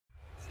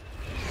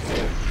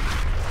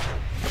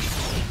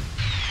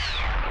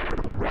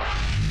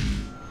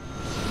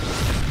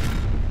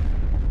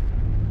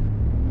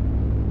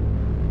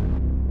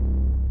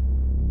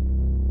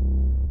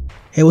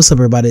Hey, what's up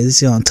everybody,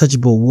 this is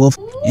Untouchable Wolf,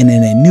 and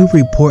in a new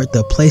report,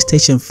 the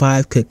PlayStation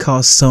 5 could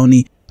cost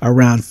Sony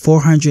around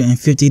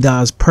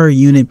 $450 per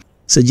unit,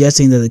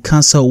 suggesting that the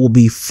console will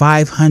be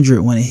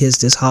 $500 when it hits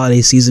this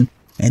holiday season.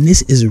 And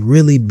this is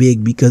really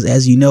big because,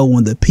 as you know,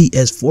 when the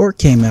PS4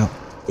 came out,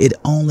 it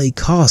only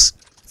cost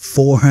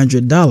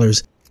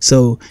 $400.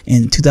 So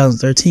in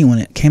 2013 when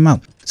it came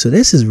out. So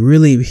this is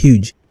really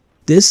huge.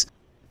 This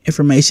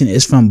information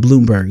is from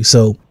Bloomberg.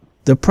 So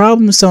the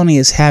problem Sony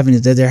is having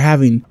is that they're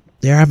having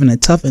a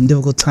tough and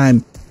difficult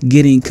time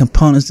getting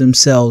components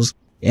themselves,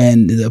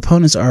 and the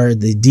opponents are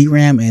the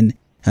DRAM and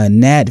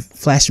NAND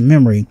flash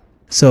memory.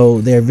 So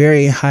they're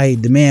very high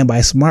demand by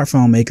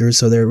smartphone makers,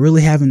 so they're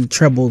really having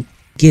trouble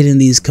getting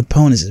these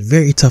components. It's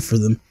very tough for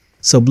them.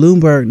 So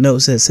Bloomberg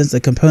notes that since the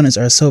components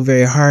are so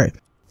very hard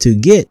to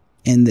get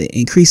and the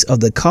increase of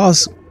the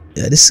cost,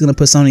 this is going to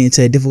put Sony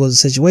into a difficult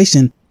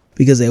situation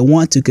because they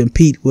want to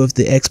compete with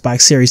the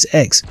Xbox Series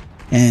X.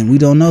 And we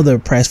don't know the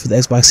price for the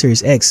Xbox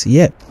Series X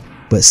yet.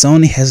 But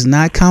Sony has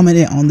not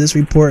commented on this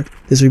report.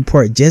 This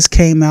report just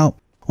came out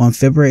on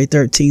February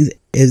 13th.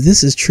 If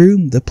this is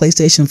true, the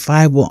PlayStation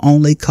 5 will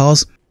only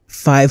cost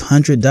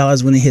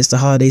 $500 when it hits the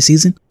holiday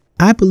season.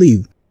 I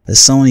believe that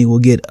Sony will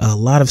get a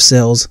lot of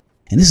sales,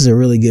 and this is a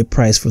really good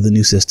price for the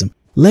new system.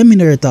 Let me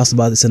know your thoughts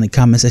about this in the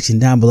comment section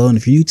down below. And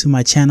if you're new to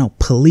my channel,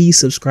 please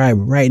subscribe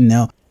right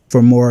now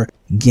for more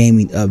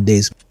gaming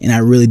updates. And I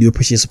really do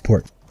appreciate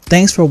support.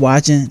 Thanks for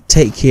watching.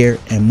 Take care,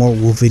 and more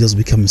Wolf videos will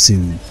be coming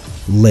soon.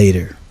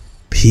 Later.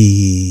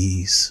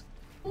 Peace.